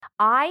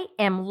I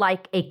am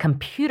like a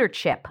computer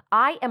chip.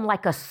 I am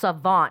like a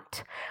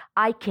savant.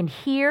 I can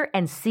hear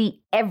and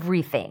see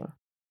everything.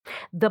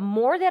 The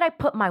more that I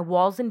put my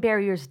walls and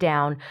barriers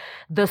down,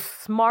 the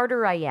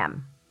smarter I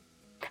am.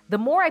 The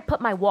more I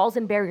put my walls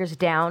and barriers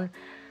down,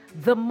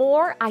 the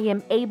more I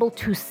am able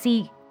to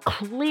see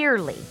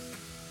clearly.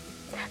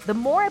 The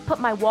more I put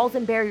my walls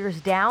and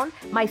barriers down,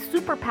 my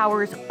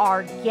superpowers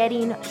are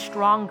getting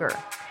stronger.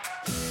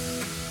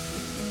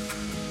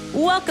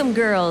 Welcome,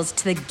 girls,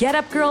 to the Get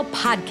Up Girl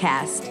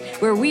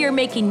podcast, where we are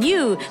making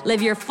you live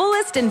your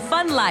fullest and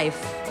fun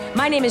life.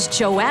 My name is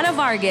Joanna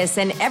Vargas,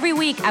 and every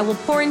week I will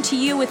pour into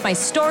you with my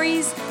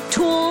stories,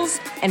 tools,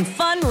 and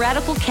fun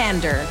radical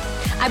candor.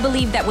 I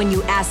believe that when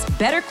you ask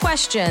better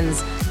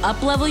questions,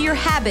 up-level your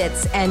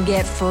habits, and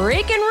get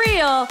freaking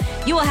real,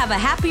 you will have a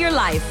happier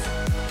life.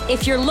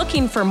 If you're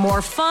looking for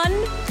more fun,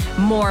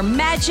 more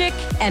magic,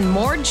 and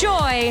more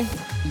joy,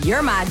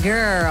 you're my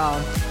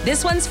girl.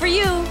 This one's for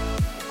you.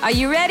 Are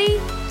you ready?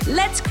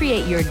 Let's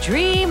create your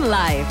dream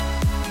life.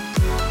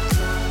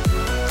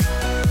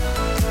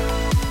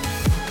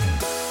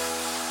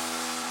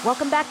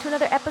 Welcome back to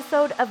another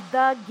episode of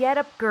The Get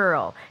Up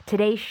Girl.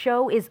 Today's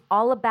show is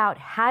all about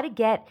how to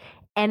get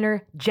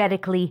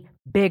energetically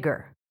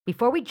bigger.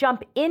 Before we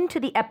jump into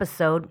the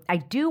episode, I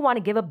do want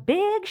to give a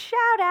big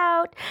shout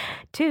out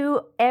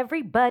to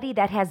everybody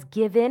that has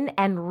given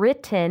and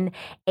written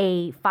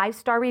a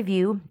 5-star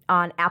review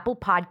on Apple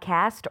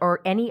Podcast or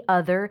any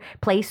other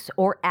place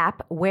or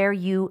app where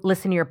you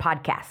listen to your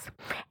podcasts.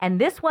 And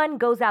this one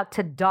goes out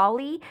to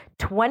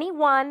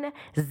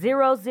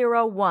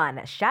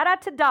Dolly21001. Shout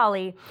out to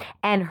Dolly.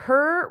 And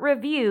her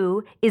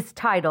review is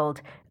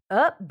titled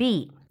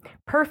Upbeat.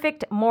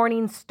 Perfect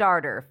morning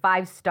starter,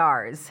 5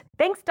 stars.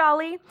 Thanks,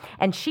 Dolly.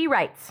 And she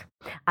writes,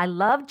 I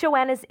love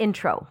Joanna's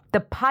intro. The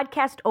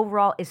podcast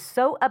overall is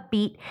so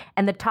upbeat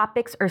and the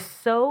topics are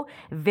so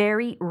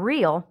very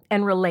real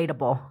and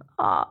relatable.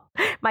 Aw.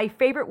 My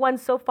favorite one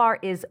so far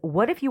is,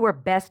 what if you were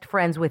best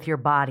friends with your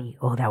body?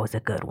 Oh, that was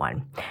a good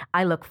one.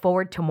 I look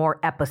forward to more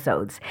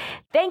episodes.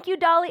 Thank you,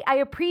 Dolly. I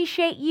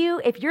appreciate you.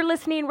 If you're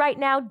listening right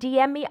now,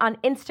 DM me on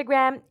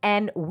Instagram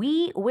and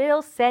we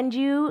will send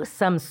you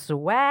some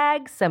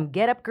swag, some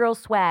Get Up Girl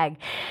swag.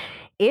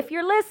 If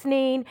you're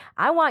listening,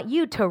 I want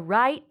you to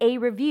write a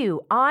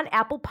review on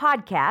Apple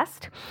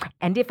Podcast.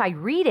 And if I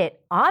read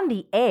it on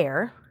the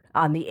air,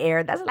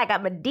 that's like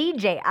I'm a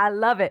DJ. I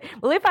love it.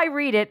 Well, if I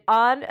read it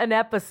on an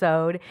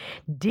episode,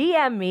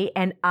 DM me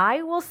and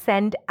I will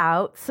send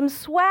out some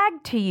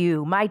swag to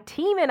you. My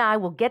team and I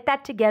will get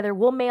that together.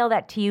 We'll mail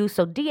that to you.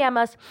 So DM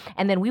us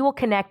and then we will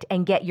connect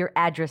and get your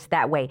address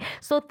that way.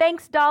 So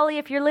thanks, Dolly.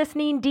 If you're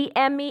listening,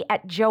 DM me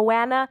at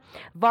Joanna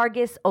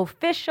Vargas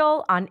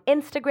Official on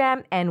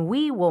Instagram and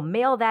we will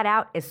mail that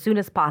out as soon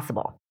as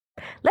possible.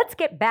 Let's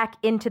get back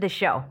into the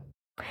show.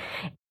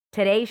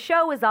 Today's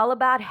show is all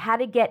about how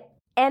to get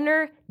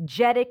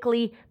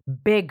energetically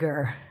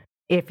bigger.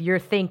 If you're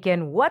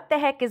thinking, what the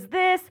heck is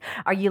this?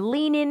 Are you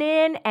leaning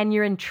in and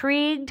you're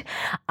intrigued?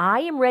 I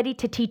am ready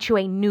to teach you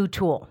a new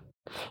tool.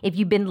 If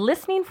you've been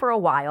listening for a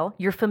while,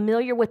 you're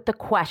familiar with the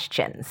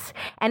questions.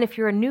 And if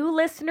you're a new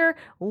listener,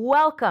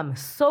 welcome.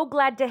 So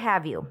glad to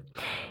have you.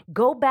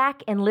 Go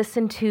back and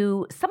listen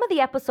to some of the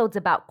episodes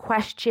about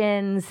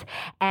questions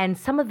and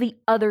some of the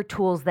other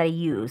tools that I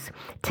use.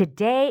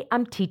 Today,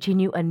 I'm teaching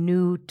you a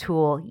new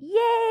tool.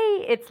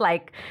 Yay! It's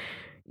like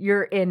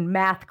you're in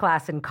math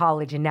class in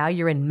college and now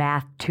you're in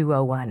math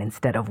 201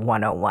 instead of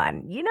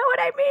 101. You know what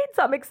I mean?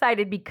 So I'm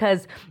excited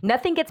because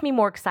nothing gets me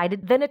more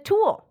excited than a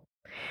tool.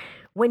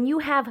 When you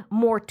have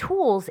more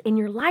tools in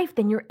your life,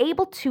 then you're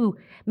able to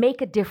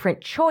make a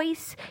different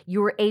choice.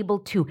 You're able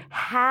to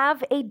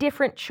have a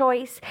different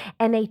choice.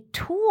 And a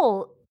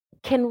tool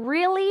can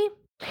really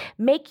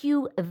make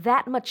you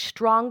that much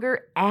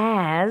stronger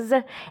as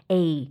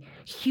a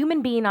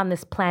human being on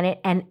this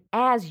planet and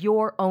as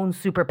your own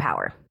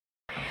superpower.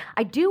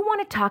 I do want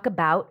to talk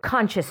about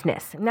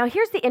consciousness. Now,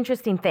 here's the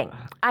interesting thing.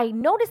 I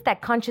noticed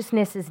that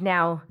consciousness is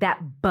now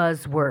that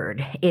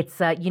buzzword. It's,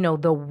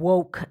 the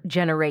woke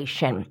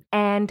generation.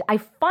 And I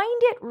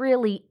find it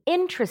really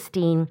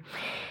interesting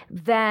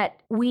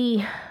that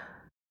and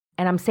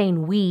I'm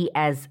saying we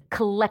as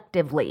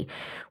collectively,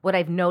 what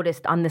I've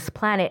noticed on this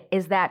planet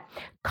is that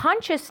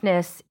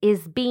consciousness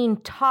is being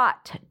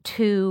taught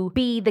to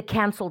be the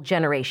cancel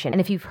generation.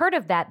 And if you've heard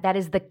of that, that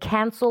is the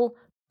cancel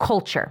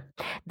culture.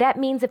 That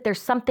means if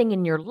there's something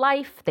in your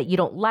life that you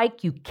don't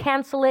like, you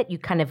cancel it, you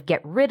kind of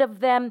get rid of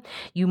them,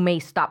 you may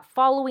stop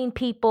following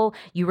people,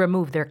 you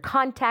remove their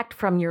contact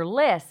from your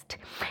list.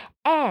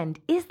 And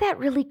is that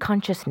really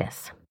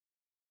consciousness?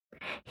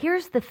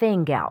 Here's the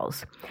thing,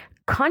 gals.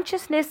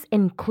 Consciousness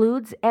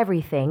includes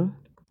everything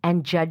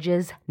and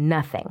judges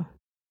nothing.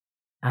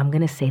 I'm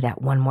going to say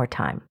that one more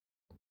time.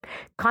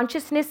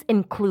 Consciousness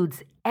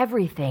includes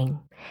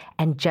everything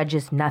and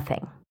judges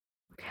nothing.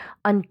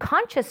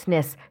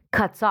 Unconsciousness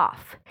cuts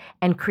off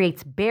and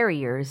creates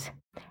barriers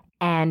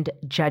and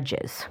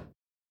judges.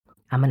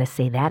 I'm going to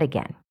say that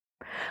again.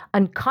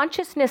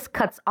 Unconsciousness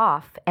cuts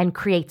off and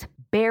creates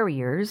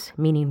barriers,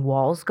 meaning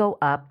walls go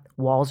up,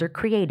 walls are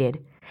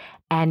created,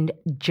 and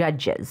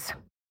judges.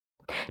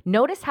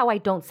 Notice how I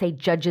don't say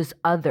judges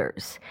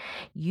others.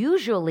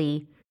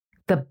 Usually,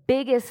 the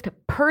biggest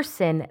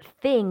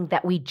thing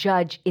that we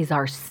judge is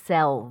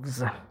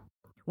ourselves.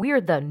 We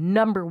are the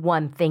number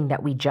one thing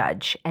that we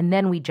judge, and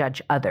then we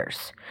judge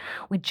others.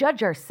 We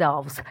judge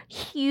ourselves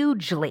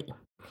hugely,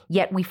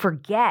 yet we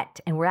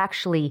forget, and we're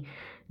actually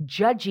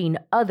judging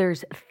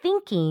others,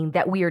 thinking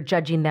that we are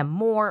judging them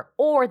more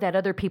or that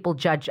other people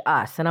judge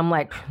us. And I'm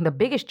like, the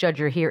biggest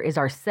judger here is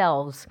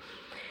ourselves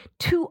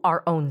to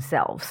our own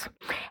selves.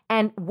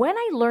 And when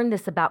I learned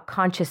this about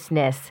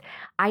consciousness,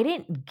 I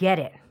didn't get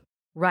it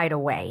right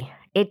away.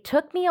 It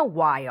took me a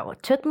while.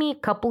 It took me a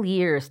couple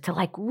years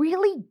to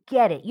really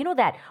get it. You know,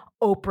 that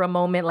Oprah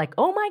moment,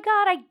 oh my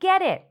God, I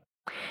get it.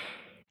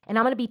 And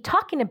I'm going to be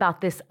talking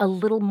about this a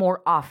little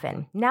more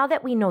often. Now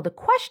that we know the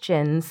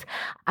questions,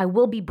 I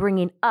will be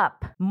bringing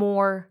up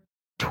more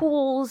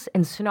tools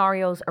and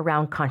scenarios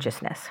around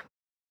consciousness.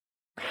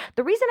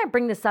 The reason I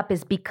bring this up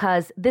is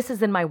because this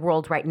is in my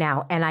world right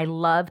now, and I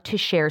love to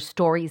share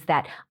stories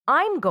that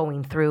I'm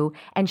going through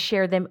and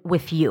share them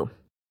with you.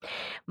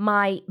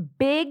 My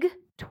big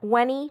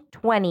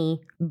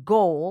 2020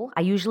 goal,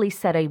 I usually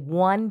set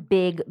one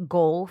big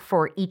goal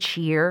for each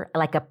year,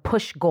 like a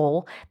push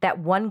goal, that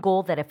one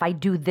goal that if I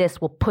do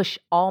this will push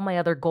all my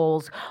other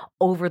goals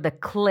over the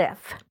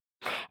cliff.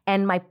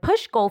 And my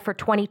push goal for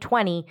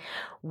 2020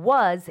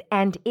 was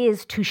and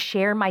is to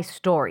share my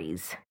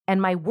stories.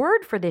 And my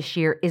word for this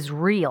year is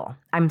real.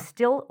 I'm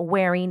still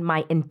wearing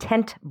my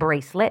intent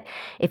bracelet.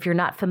 If you're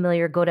not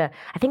familiar, go to,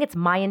 I think it's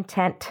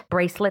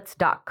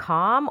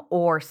myintentbracelets.com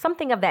or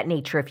something of that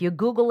nature. If you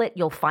Google it,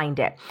 you'll find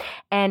it.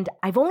 And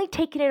I've only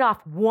taken it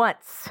off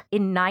once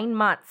in 9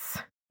 months.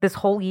 This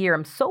whole year.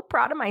 I'm so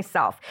proud of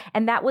myself.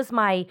 And that was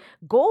my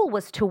goal,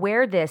 was to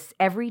wear this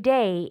every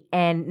day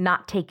and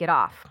not take it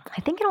off.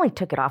 I think I only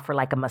took it off for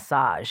a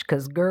massage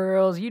because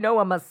girls,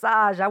 a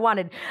massage. I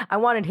wanted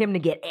him to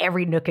get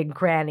every nook and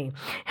cranny.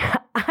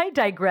 I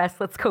digress.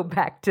 Let's go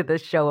back to the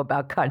show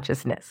about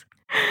consciousness.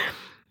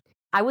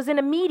 I was in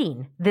a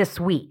meeting this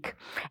week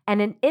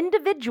and an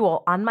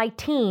individual on my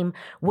team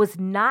was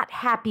not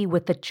happy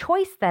with the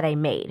choice that I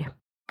made.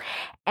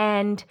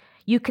 And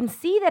you can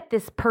see that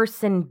this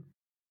person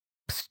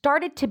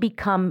started to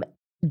become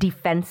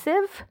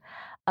defensive,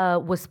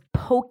 was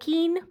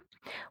poking,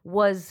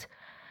 was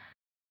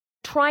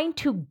trying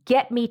to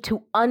get me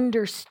to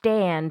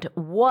understand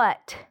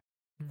what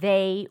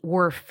they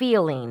were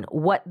feeling,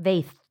 what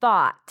they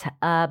thought.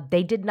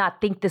 They did not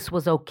think this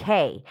was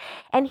okay.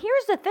 And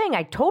here's the thing,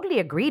 I totally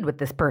agreed with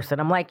this person.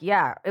 I'm like,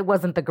 yeah, it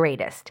wasn't the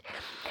greatest.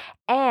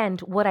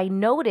 And what I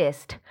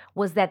noticed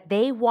was that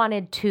they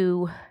wanted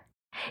to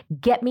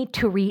get me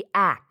to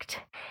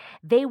react.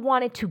 They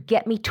wanted to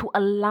get me to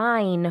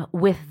align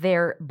with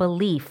their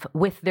belief,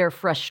 with their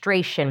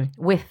frustration,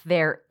 with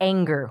their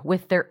anger,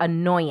 with their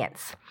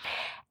annoyance.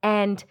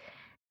 And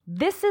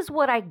this is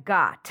what I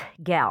got,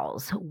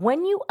 gals.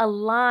 When you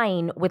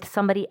align with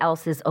somebody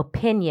else's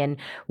opinion,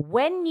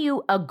 when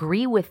you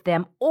agree with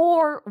them,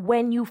 or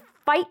when you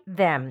fight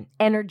them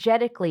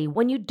energetically,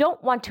 when you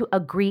don't want to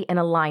agree and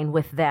align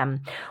with them,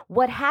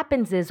 what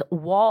happens is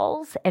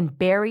walls and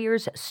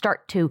barriers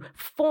start to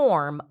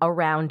form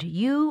around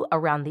you,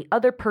 around the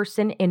other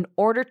person in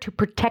order to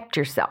protect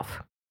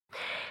yourself.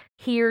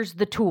 Here's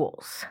the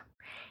tools.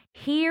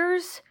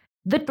 Here's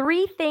the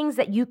 3 things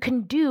that you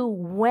can do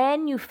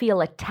when you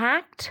feel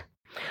attacked,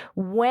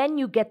 when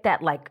you get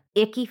that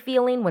icky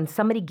feeling, when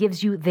somebody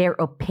gives you their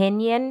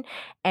opinion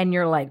and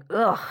you're like,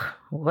 ugh,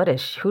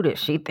 who does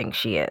she think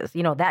she is?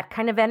 That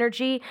kind of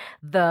energy,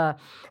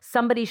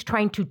 somebody's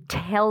trying to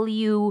tell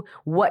you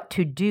what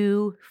to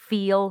do,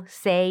 feel,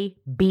 say,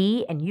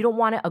 be, and you don't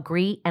want to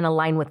agree and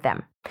align with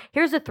them.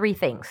 Here's the 3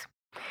 things.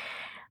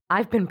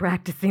 I've been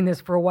practicing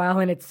this for a while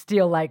and it's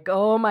still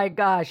oh my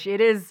gosh,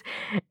 it's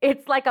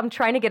like I'm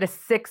trying to get a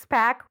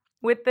 6-pack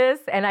with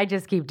this and I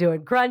just keep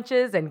doing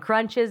crunches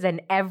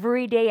and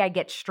every day I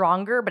get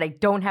stronger, but I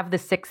don't have the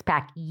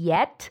 6-pack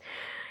yet.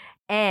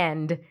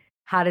 And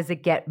how does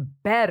it get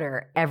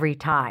better every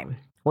time?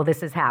 Well,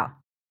 this is how.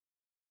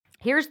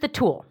 Here's the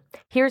tool.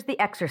 Here's the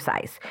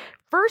exercise.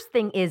 First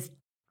thing is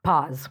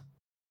pause.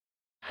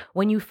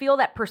 When you feel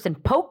that person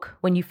poke,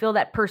 when you feel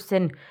that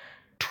person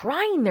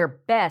trying their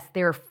best,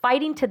 they're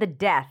fighting to the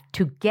death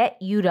to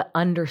get you to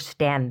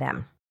understand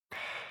them.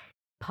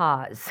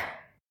 Pause.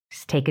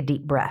 Just take a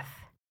deep breath.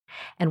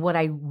 And what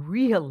I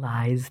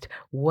realized,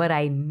 what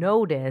I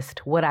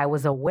noticed, what I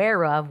was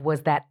aware of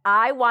was that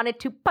I wanted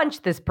to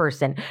punch this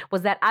person,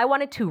 was that I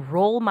wanted to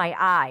roll my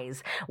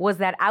eyes, was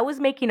that I was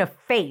making a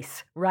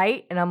face,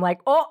 right? And I'm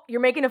like, oh,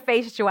 you're making a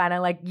face,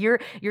 Joanna. You're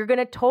going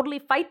to totally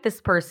fight this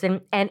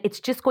person and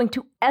it's just going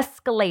to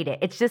escalate it.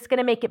 It's just going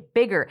to make it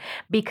bigger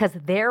because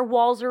their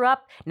walls are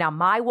up. Now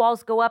my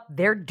walls go up,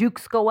 their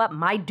dukes go up,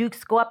 my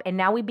dukes go up. And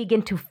now we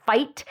begin to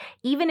fight.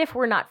 Even if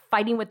we're not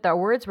fighting with our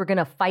words, we're going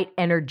to fight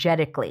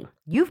energetically.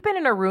 You've been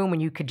in a room when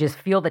you could just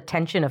feel the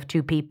tension of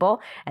 2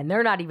 people and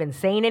they're not even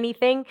saying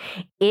anything.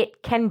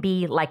 It can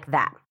be like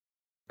that.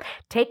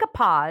 Take a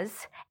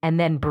pause and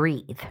then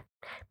breathe.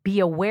 Be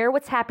aware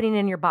what's happening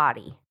in your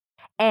body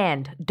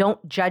and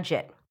don't judge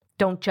it.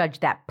 Don't judge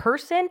that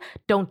person.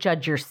 Don't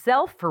judge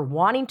yourself for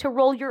wanting to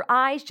roll your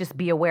eyes. Just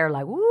be aware,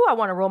 like, ooh, I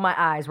want to roll my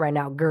eyes right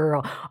now,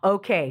 girl.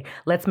 Okay,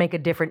 let's make a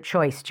different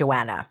choice,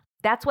 Joanna.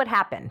 That's what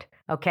happened,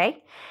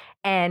 okay?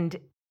 And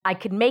I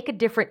could make a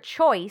different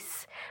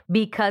choice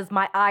because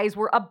my eyes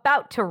were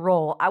about to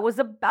roll. I was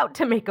about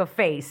to make a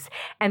face.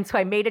 And so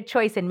I made a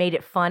choice and made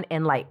it fun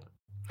and light.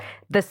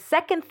 The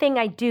second thing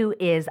I do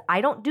is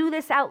I don't do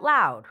this out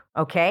loud,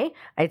 okay?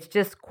 It's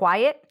just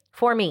quiet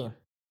for me.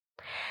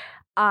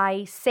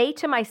 I say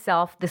to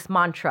myself this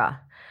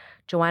mantra,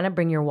 Joanna,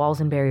 bring your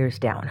walls and barriers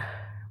down.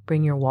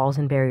 Bring your walls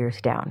and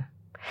barriers down.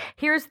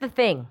 Here's the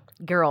thing,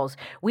 girls.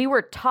 We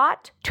were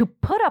taught to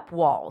put up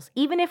walls.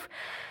 Even if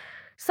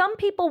some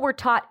people were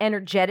taught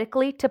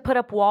energetically to put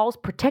up walls,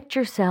 protect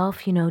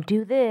yourself,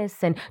 do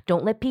this and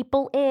don't let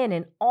people in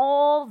and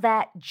all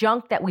that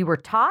junk that we were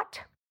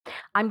taught.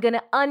 I'm going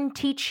to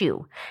unteach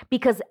you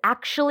because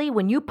actually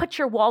when you put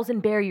your walls and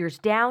barriers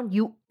down,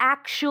 you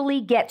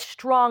actually get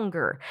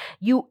stronger.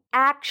 You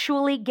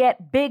actually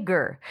get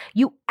bigger.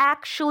 You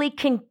actually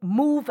can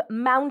move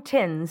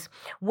mountains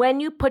when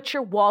you put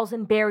your walls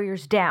and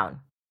barriers down.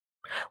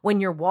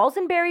 When your walls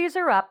and barriers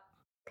are up,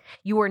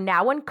 you are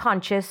now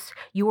unconscious.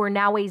 You are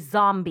now a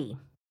zombie.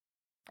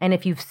 And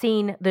if you've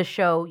seen the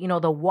show,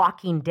 The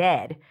Walking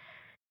Dead,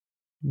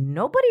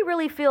 nobody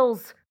really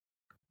feels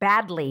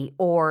badly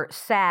or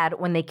sad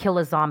when they kill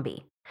a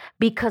zombie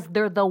because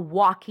they're the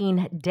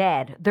walking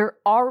dead. They're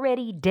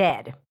already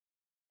dead.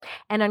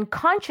 And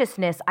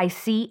unconsciousness I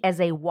see as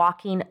a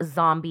walking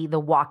zombie, the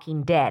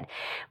walking dead.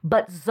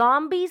 But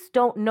zombies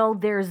don't know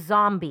they're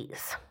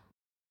zombies.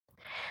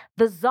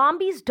 The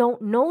zombies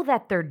don't know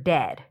that they're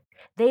dead.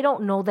 They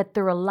don't know that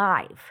they're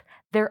alive.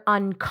 They're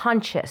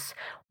unconscious.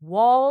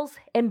 Walls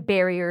and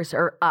barriers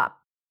are up.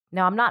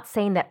 Now, I'm not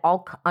saying that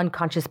all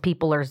unconscious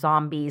people are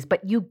zombies,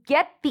 but you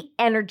get the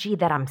energy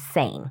that I'm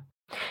saying.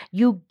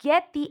 You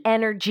get the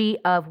energy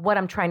of what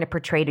I'm trying to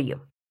portray to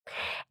you.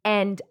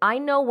 And I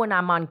know when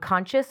I'm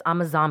unconscious, I'm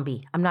a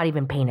zombie. I'm not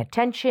even paying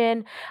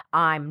attention.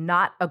 I'm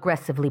not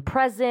aggressively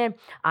present.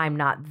 I'm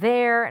not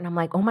there. And I'm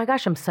like, oh my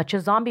gosh, I'm such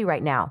a zombie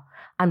right now.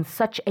 I'm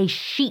such a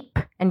sheep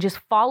and just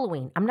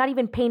following. I'm not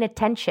even paying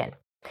attention.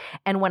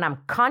 And when I'm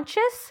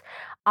conscious,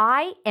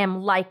 I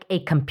am like a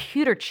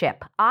computer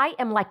chip. I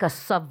am like a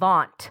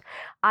savant.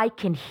 I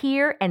can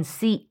hear and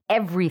see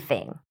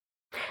everything.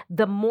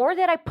 The more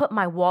that I put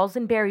my walls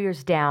and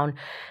barriers down,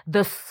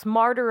 the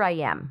smarter I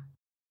am.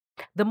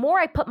 The more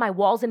I put my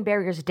walls and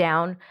barriers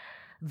down,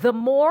 the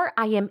more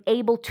I am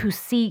able to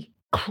see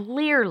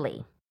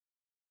clearly.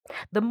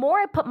 The more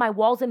I put my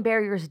walls and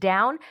barriers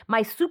down,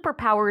 my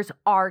superpowers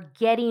are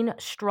getting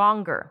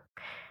stronger.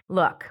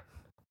 Look,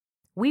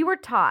 we were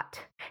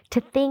taught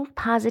to think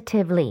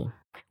positively.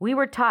 We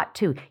were taught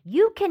to,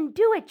 you can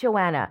do it,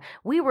 Joanna.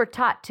 We were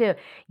taught to,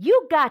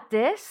 you got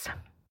this.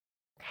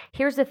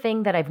 Here's the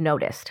thing that I've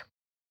noticed.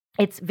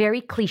 It's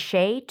very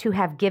cliche to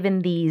have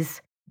given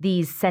these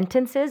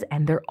sentences,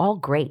 and they're all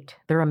great.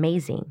 They're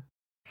amazing.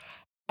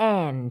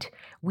 And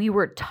we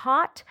were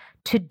taught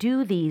to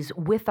do these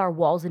with our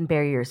walls and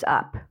barriers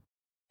up.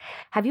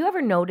 Have you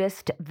ever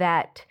noticed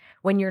that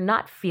when you're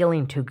not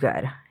feeling too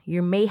good,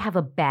 you may have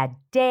a bad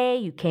day,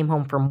 you came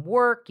home from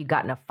work, you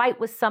got in a fight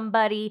with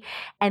somebody,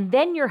 and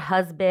then your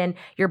husband,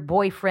 your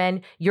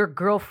boyfriend, your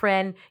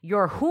girlfriend,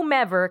 your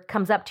whomever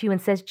comes up to you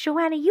and says,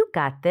 Joanna, you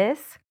got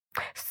this.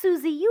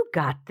 Susie, you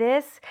got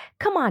this.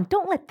 Come on,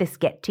 don't let this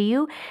get to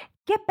you.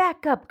 Get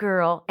back up,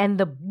 girl. And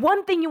the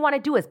one thing you want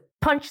to do is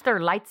punch their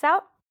lights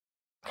out.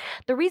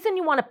 The reason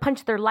you want to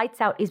punch their lights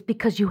out is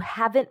because you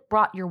haven't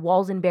brought your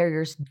walls and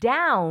barriers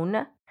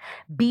down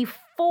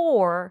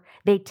before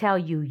they tell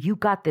you, you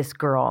got this,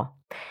 girl.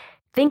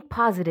 Think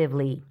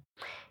positively.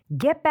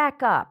 Get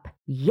back up.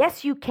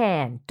 Yes, you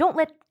can. Don't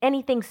let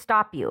anything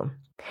stop you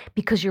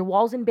because your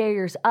walls and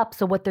barriers up.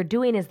 So what they're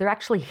doing is they're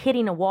actually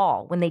hitting a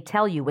wall when they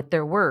tell you with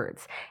their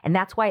words. And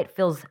that's why it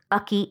feels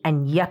ucky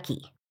and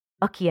yucky.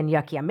 Ucky and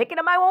yucky. I'm making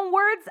up my own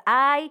words.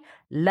 I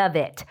love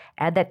it.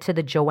 Add that to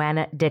the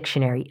Joanna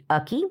dictionary.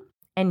 Ucky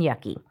and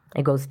yucky.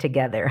 It goes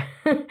together.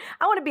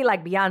 I want to be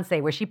like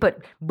Beyonce where she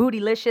put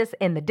bootylicious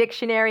in the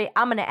dictionary.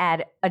 I'm going to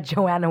add a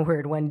Joanna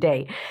word one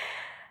day.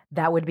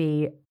 That would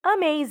be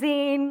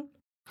amazing.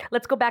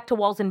 Let's go back to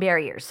walls and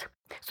barriers.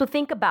 So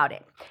think about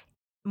it.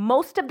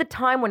 Most of the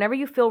time, whenever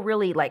you feel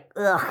really like,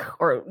 ugh,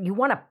 or you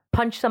want to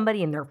punch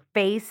somebody in their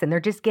face and they're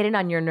just getting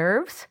on your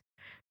nerves,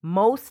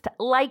 most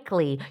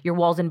likely your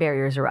walls and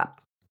barriers are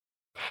up.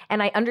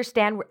 And I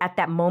understand at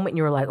that moment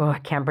you're like, oh, I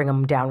can't bring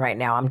them down right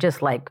now. I'm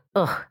just like,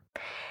 ugh.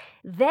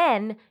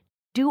 Then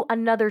do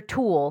another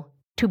tool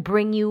to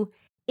bring you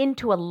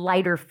into a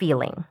lighter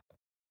feeling.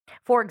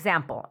 For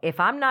example, if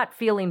I'm not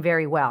feeling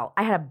very well,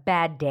 I had a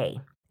bad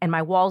day and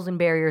my walls and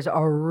barriers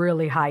are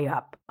really high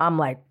up. I'm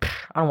like,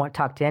 I don't want to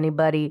talk to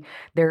anybody.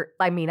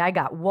 I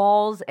got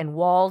walls and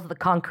walls. The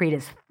concrete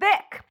is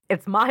thick.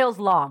 It's miles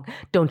long.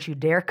 Don't you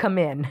dare come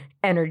in.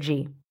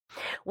 Energy.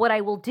 What I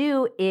will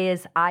do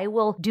is I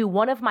will do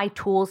one of my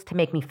tools to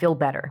make me feel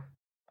better.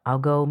 I'll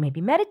go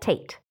maybe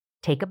meditate,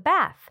 take a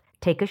bath,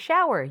 take a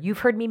shower. You've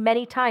heard me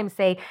many times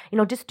say,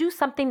 just do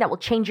something that will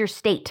change your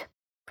state.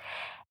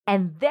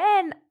 And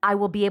then I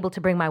will be able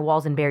to bring my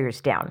walls and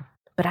barriers down.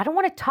 But I don't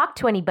want to talk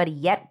to anybody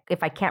yet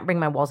if I can't bring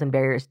my walls and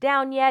barriers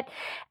down yet,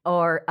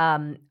 or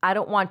I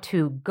don't want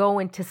to go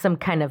into some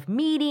kind of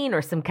meeting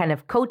or some kind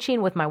of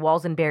coaching with my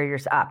walls and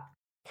barriers up.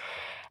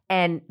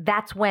 And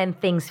that's when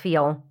things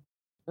feel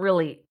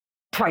really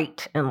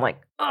tight and like,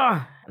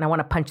 ugh, and I want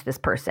to punch this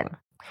person.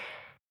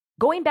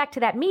 Going back to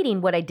that meeting,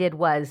 what I did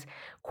was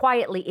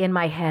quietly in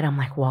my head, I'm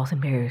like, walls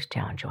and barriers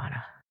down,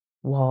 Joanna.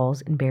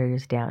 Walls and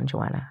barriers down,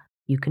 Joanna.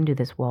 You can do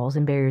this, walls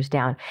and barriers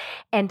down.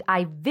 And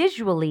I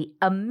visually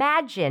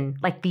imagine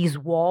like these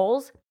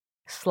walls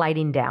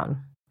sliding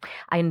down.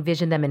 I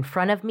envision them in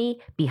front of me,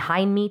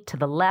 behind me, to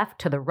the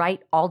left, to the right,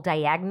 all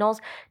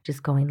diagonals,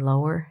 just going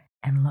lower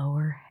and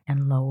lower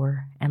and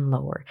lower and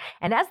lower.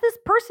 And as this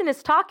person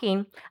is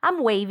talking,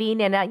 I'm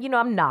waving and,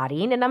 I'm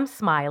nodding and I'm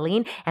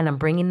smiling and I'm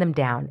bringing them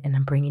down and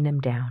I'm bringing them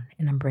down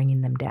and I'm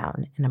bringing them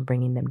down and I'm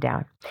bringing them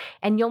down.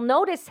 And you'll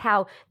notice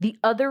how the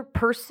other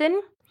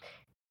person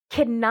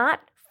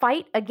cannot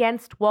fight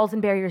against walls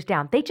and barriers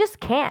down. They just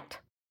can't.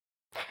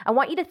 I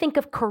want you to think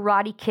of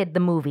Karate Kid, the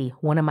movie,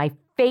 one of my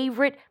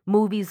favorite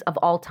movies of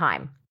all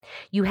time.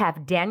 You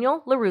have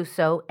Daniel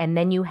LaRusso, and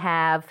then you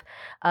have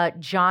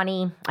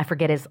Johnny, I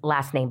forget his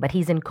last name, but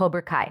he's in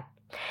Cobra Kai.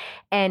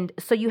 And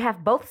so you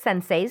have both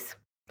senseis.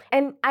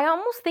 And I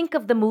almost think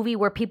of the movie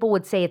where people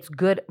would say it's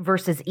good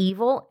versus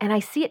evil, and I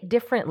see it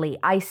differently.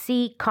 I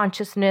see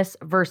consciousness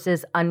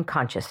versus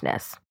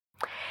unconsciousness.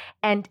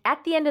 And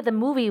at the end of the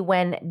movie,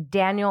 when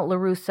Daniel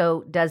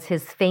LaRusso does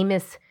his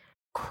famous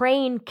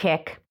crane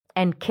kick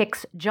and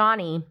kicks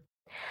Johnny,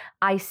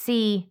 I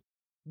see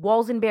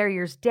walls and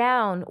barriers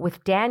down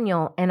with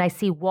Daniel, and I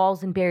see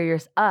walls and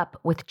barriers up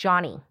with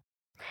Johnny.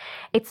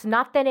 It's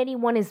not that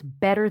anyone is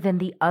better than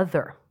the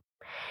other.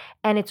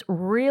 And it's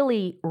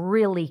really,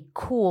 really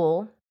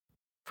cool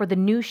for the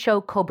new show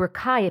Cobra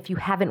Kai. If you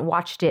haven't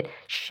watched it,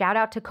 shout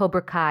out to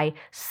Cobra Kai.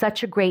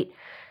 Such a great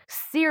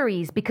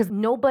series because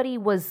nobody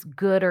was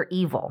good or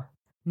evil.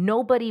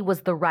 Nobody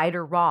was the right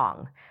or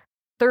wrong.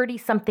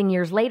 30-something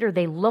years later,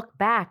 they look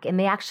back and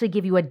they actually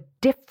give you a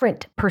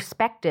different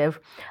perspective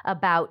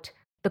about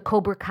the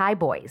Cobra Kai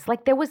boys.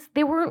 Like they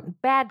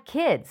weren't bad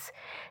kids.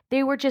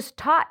 They were just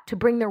taught to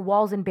bring their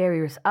walls and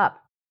barriers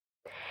up.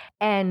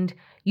 And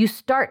you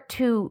start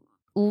to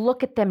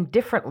look at them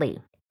differently.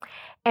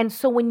 And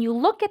so when you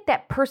look at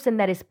that person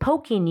that is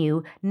poking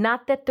you,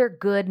 not that they're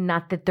good,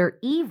 not that they're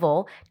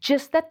evil,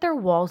 just that their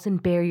walls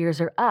and barriers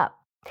are up,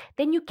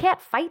 then you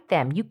can't fight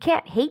them. You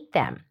can't hate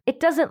them. It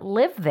doesn't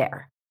live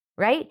there,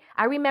 right?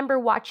 I remember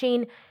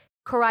watching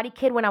Karate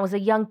Kid when I was a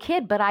young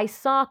kid, but I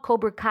saw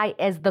Cobra Kai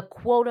as the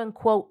quote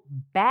unquote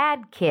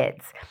bad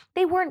kids.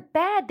 They weren't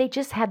bad. They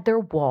just had their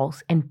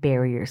walls and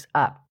barriers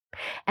up.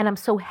 And I'm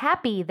so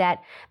happy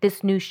that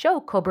this new show,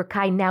 Cobra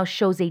Kai, now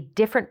shows a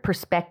different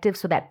perspective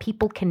so that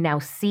people can now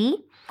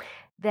see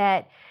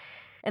that,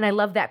 and I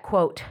love that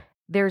quote,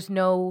 there's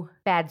no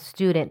bad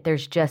student,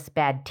 there's just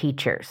bad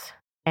teachers.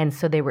 And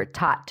so they were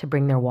taught to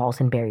bring their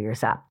walls and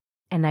barriers up.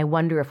 And I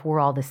wonder if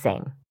we're all the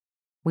same.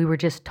 We were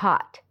just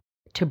taught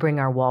to bring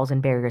our walls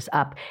and barriers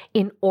up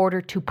in order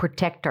to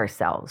protect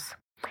ourselves.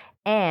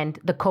 And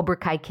the Cobra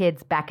Kai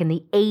kids back in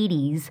the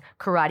 80s,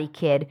 Karate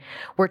Kid,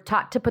 were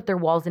taught to put their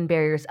walls and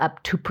barriers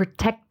up to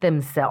protect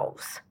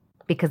themselves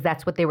because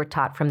that's what they were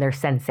taught from their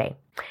sensei.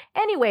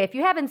 Anyway, if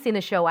you haven't seen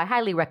the show, I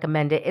highly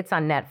recommend it. It's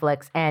on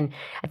Netflix, and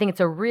I think it's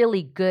a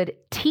really good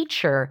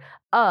teacher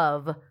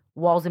of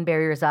walls and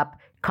barriers up,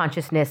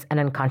 consciousness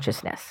and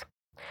unconsciousness.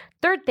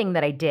 Third thing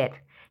that I did,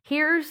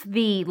 here's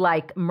the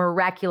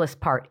miraculous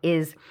part,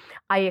 is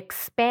I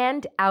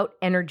expand out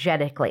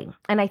energetically.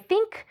 And I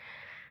think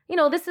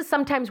this is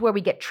sometimes where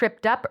we get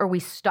tripped up or we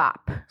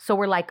stop. So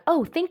we're like,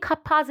 oh, think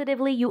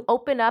positively, you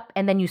open up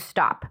and then you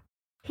stop.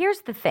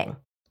 Here's the thing.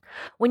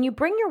 When you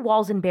bring your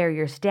walls and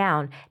barriers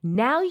down,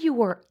 now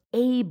you are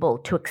able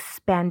to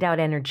expand out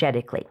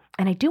energetically.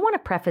 And I do want to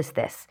preface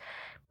this.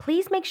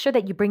 Please make sure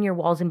that you bring your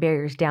walls and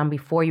barriers down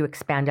before you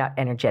expand out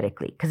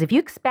energetically. Because if you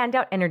expand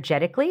out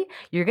energetically,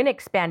 you're going to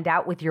expand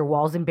out with your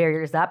walls and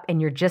barriers up,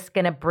 and you're just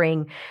going to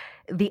bring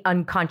the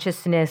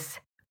unconsciousness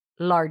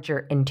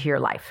larger into your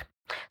life.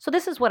 So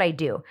this is what I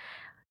do.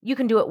 You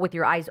can do it with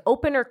your eyes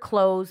open or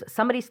closed.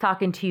 Somebody's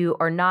talking to you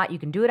or not. You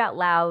can do it out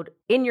loud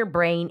in your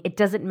brain. It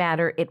doesn't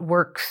matter. It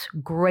works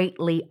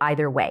greatly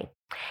either way.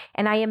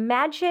 And I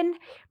imagine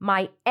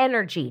my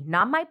energy,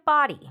 not my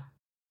body,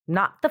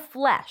 not the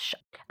flesh.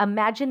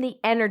 Imagine the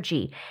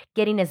energy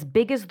getting as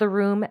big as the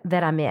room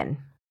that I'm in.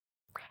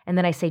 And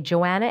then I say,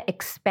 Joanna,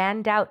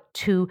 expand out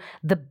to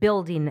the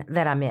building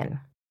that I'm in.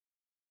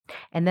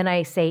 And then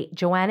I say,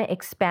 Joanna,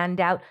 expand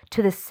out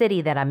to the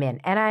city that I'm in.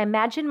 And I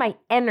imagine my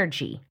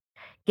energy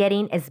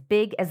getting as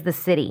big as the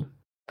city.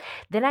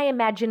 Then I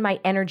imagine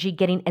my energy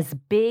getting as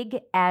big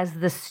as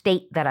the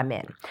state that I'm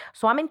in.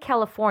 So I'm in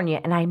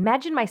California, and I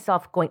imagine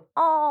myself going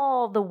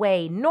all the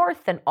way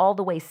north and all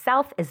the way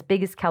south, as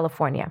big as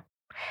California.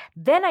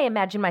 Then I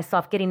imagine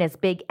myself getting as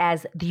big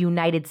as the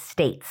United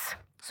States.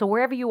 So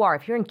wherever you are,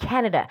 if you're in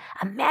Canada,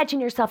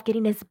 imagine yourself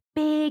getting as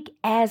big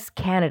as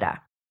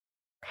Canada.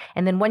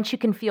 And then once you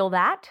can feel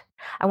that,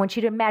 I want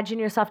you to imagine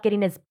yourself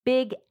getting as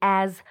big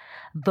as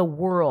the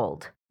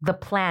world, the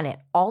planet,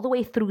 all the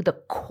way through the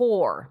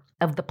core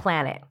of the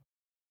planet.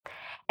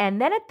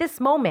 And then at this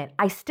moment,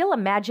 I still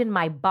imagine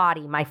my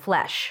body, my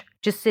flesh,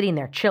 just sitting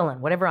there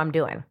chilling, whatever I'm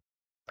doing.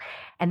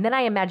 And then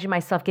I imagine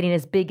myself getting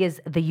as big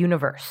as the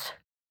universe.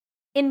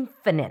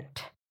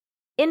 Infinite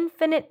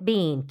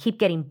being. Keep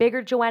getting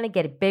bigger, Joanna,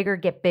 get bigger,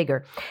 get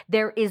bigger.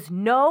 There is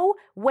no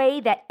way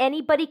that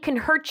anybody can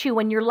hurt you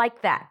when you're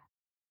like that.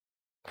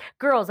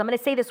 Girls, I'm going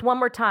to say this one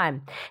more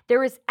time.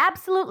 There is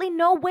absolutely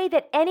no way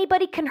that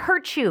anybody can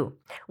hurt you.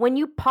 When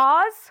you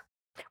pause,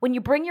 when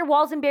you bring your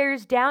walls and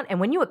barriers down, and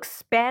when you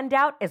expand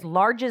out as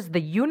large as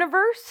the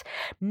universe,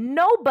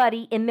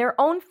 nobody in their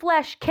own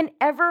flesh can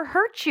ever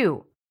hurt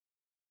you.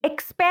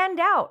 Expand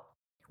out.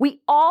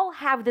 We all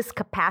have this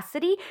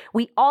capacity.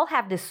 We all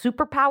have this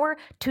superpower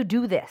to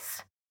do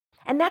this.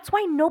 And that's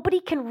why nobody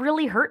can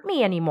really hurt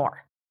me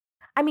anymore.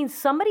 I mean,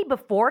 somebody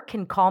before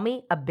can call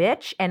me a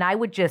bitch and I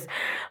would just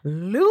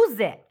lose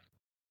it.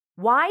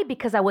 Why?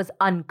 Because I was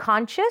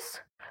unconscious.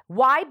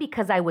 Why?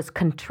 Because I was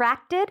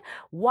contracted.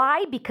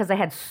 Why? Because I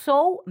had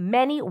so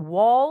many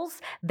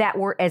walls that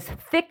were as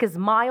thick as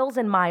miles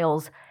and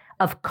miles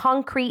of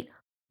concrete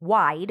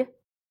wide,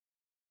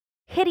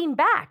 hitting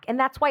back. And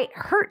that's why it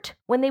hurt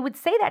when they would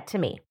say that to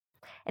me.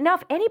 And now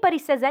if anybody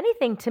says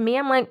anything to me,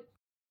 I'm like,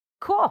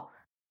 cool.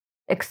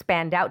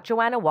 Expand out,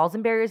 Joanna, walls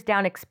and barriers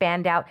down,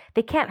 expand out.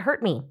 They can't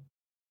hurt me.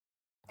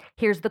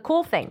 Here's the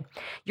cool thing.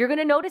 You're going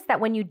to notice that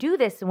when you do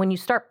this, when you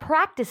start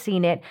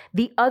practicing it,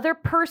 the other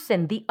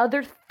person, the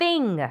other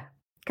thing,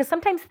 because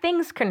sometimes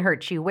things can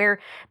hurt you where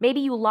maybe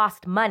you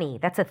lost money.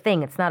 That's a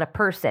thing. It's not a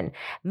person.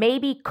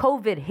 Maybe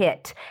COVID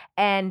hit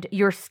and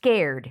you're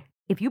scared.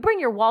 If you bring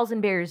your walls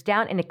and barriers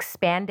down and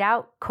expand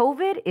out,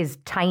 COVID is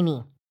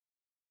tiny.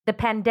 The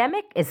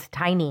pandemic is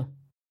tiny.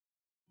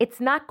 It's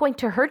not going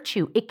to hurt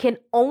you. It can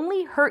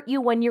only hurt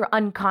you when you're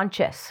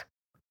unconscious.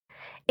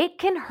 It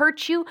can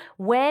hurt you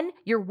when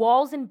your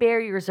walls and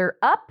barriers are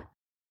up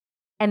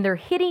and they're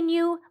hitting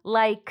you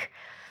like,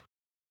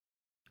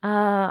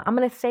 I'm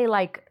going to say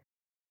like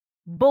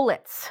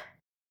bullets.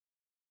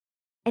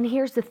 And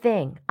here's the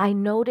thing. I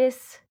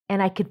notice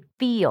and I could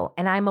feel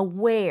and I'm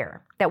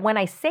aware that when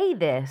I say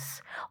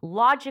this,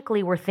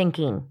 logically we're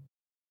thinking,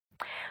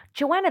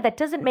 Joanna, that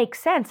doesn't make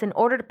sense. In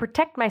order to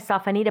protect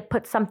myself, I need to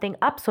put something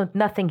up so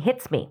nothing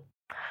hits me.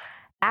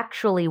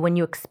 Actually, when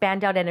you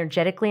expand out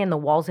energetically and the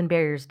walls and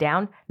barriers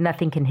down,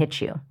 nothing can hit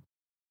you.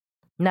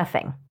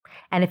 Nothing.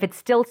 And if it's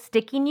still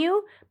sticking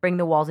you, bring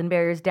the walls and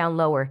barriers down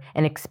lower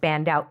and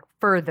expand out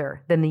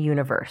further than the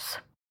universe.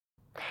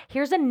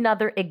 Here's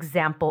another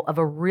example of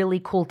a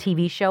really cool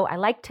TV show. I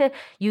like to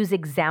use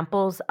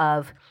examples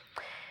of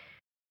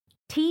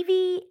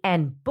TV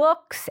and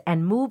books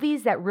and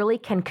movies that really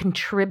can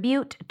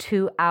contribute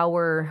to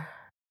our,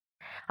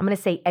 I'm going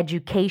to say,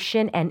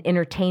 education and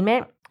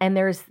entertainment. And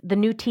there's the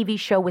new TV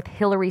show with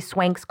Hilary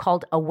Swank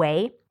called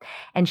Away.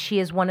 And she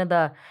is one of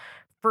the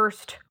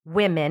first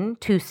women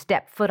to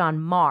step foot on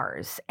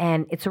Mars.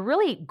 And it's a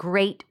really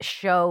great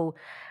show.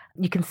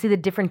 You can see the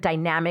different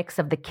dynamics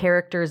of the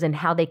characters and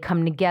how they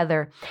come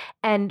together.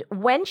 And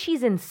when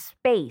she's in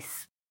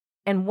space,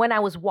 and when I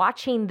was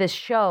watching this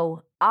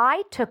show,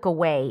 I took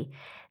away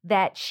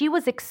that she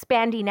was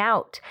expanding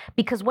out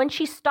because when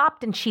she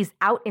stopped and she's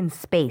out in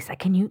space,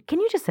 can you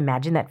just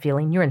imagine that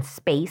feeling? You're in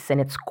space and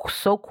it's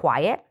so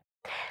quiet.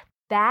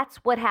 That's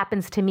what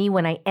happens to me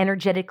when I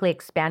energetically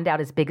expand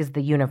out as big as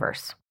the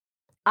universe.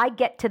 I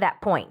get to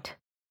that point.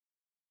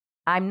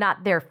 I'm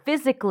not there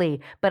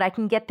physically, but I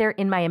can get there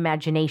in my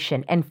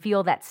imagination and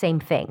feel that same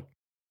thing.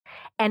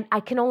 And I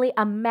can only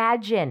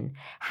imagine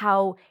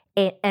how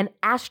an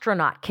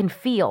astronaut can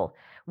feel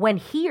when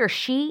he or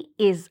she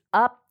is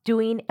up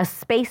doing a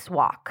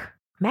spacewalk.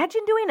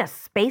 Imagine doing a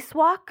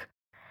spacewalk.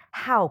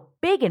 How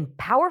big and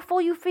powerful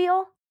you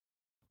feel.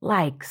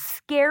 Like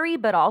scary,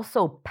 but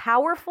also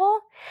powerful.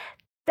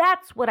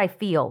 That's what I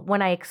feel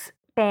when I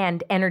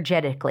expand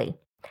energetically.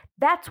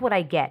 That's what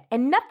I get.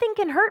 And nothing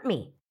can hurt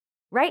me.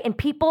 Right? And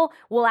people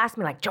will ask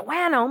me like,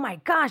 Joanna, oh my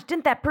gosh,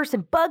 didn't that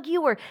person bug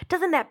you? Or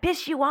doesn't that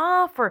piss you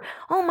off? Or,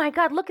 oh my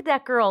God, look at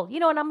that girl.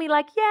 And I'll be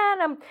like, yeah.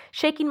 And I'm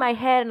shaking my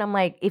head and I'm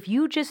like, if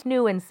you just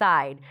knew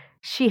inside,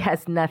 she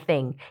has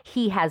nothing.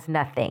 He has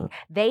nothing.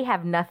 They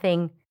have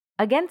nothing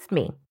against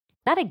me.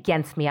 Not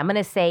against me. I'm going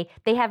to say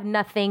they have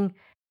nothing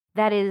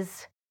that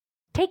is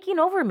taking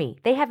over me.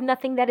 They have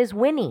nothing that is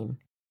winning.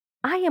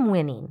 I am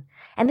winning.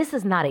 And this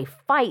is not a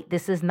fight.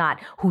 This is not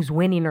who's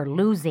winning or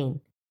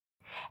losing.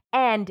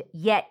 And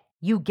yet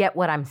you get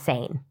what I'm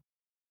saying.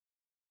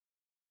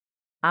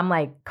 I'm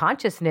like,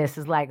 consciousness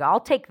is like, I'll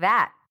take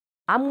that.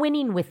 I'm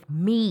winning with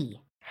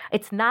me.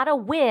 It's not a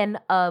win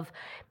of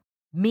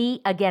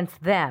me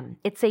against them.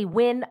 It's a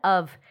win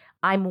of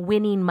I'm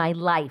winning my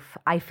life.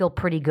 I feel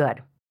pretty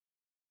good.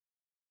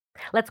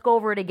 Let's go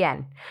over it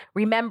again.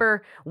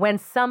 Remember when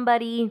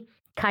somebody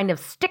kind of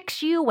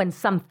sticks you, when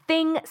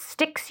something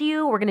sticks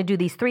you, we're going to do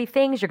these 3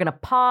 things. You're going to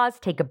pause,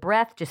 take a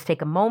breath, just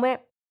take a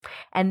moment.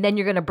 And then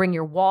you're going to bring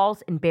your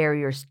walls and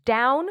barriers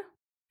down.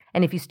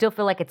 And if you still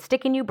feel like it's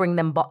sticking you, bring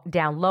them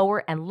down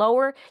lower and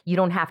lower. You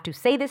don't have to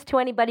say this to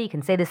anybody. You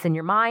can say this in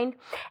your mind.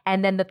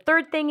 And then the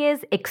third thing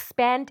is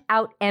expand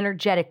out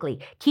energetically.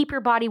 Keep your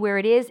body where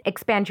it is.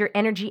 Expand your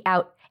energy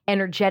out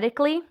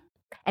energetically.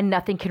 And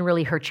nothing can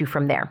really hurt you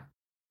from there.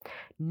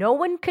 No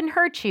one can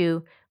hurt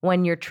you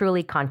when you're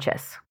truly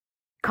conscious.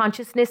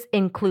 Consciousness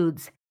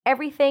includes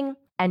everything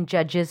and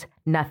judges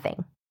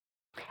nothing.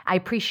 I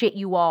appreciate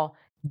you all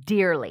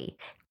dearly.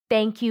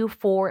 Thank you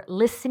for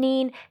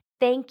listening.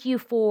 Thank you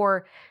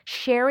for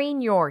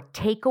sharing your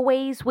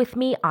takeaways with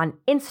me on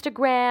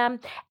Instagram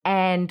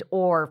and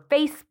or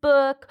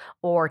Facebook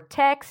or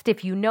text.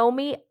 If you know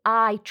me,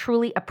 I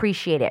truly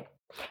appreciate it.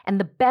 And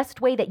the best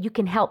way that you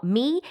can help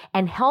me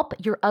and help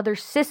your other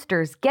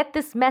sisters get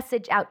this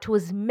message out to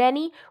as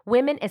many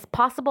women as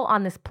possible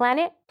on this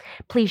planet,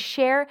 please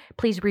share,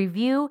 please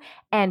review,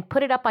 and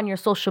put it up on your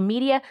social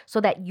media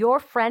so that your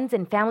friends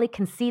and family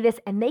can see this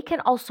and they can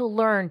also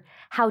learn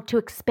how to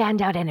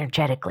expand out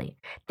energetically.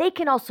 They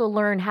can also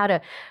learn how to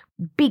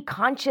be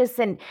conscious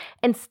and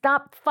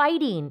stop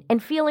fighting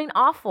and feeling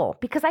awful,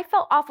 because I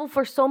felt awful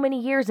for so many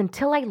years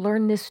until I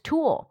learned this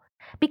tool.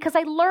 Because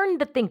I learned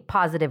to think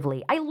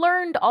positively. I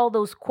learned all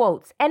those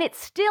quotes, and it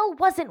still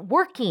wasn't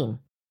working.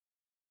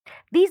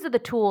 These are the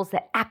tools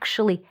that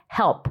actually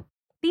help.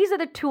 These are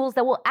the tools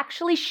that will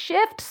actually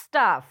shift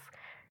stuff.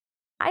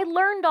 I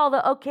learned all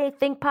the,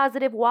 think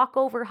positive, walk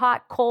over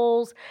hot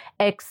coals,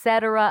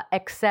 etc.,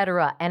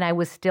 and I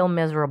was still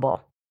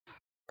miserable.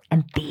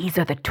 And these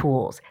are the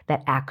tools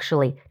that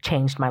actually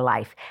changed my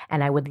life.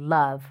 And I would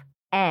love,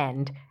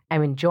 and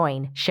I'm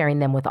enjoying sharing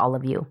them with all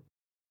of you.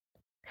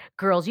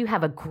 Girls, you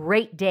have a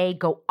great day.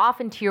 Go off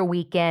into your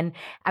weekend.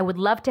 I would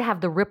love to have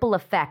the ripple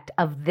effect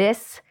of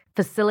this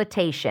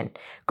facilitation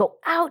go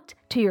out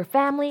to your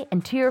family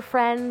and to your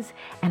friends,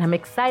 and I'm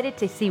excited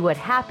to see what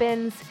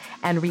happens.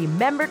 And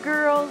remember,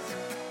 girls,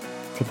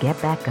 to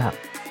get back up.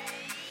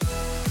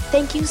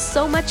 Thank you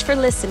so much for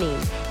listening.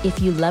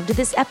 If you loved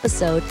this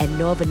episode and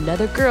know of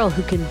another girl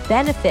who can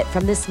benefit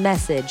from this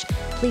message,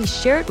 please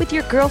share it with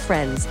your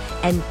girlfriends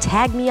and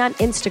tag me on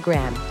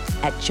Instagram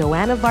at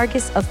Joanna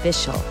Vargas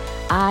Official.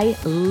 I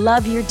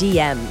love your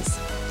DMs.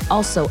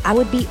 Also, I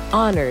would be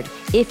honored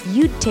if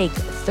you'd take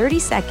 30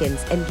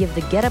 seconds and give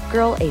the Get Up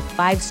Girl a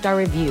 5-star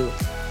review.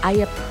 I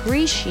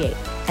appreciate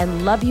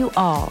and love you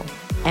all.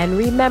 And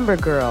remember,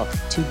 girl,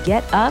 to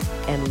get up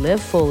and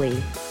live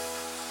fully.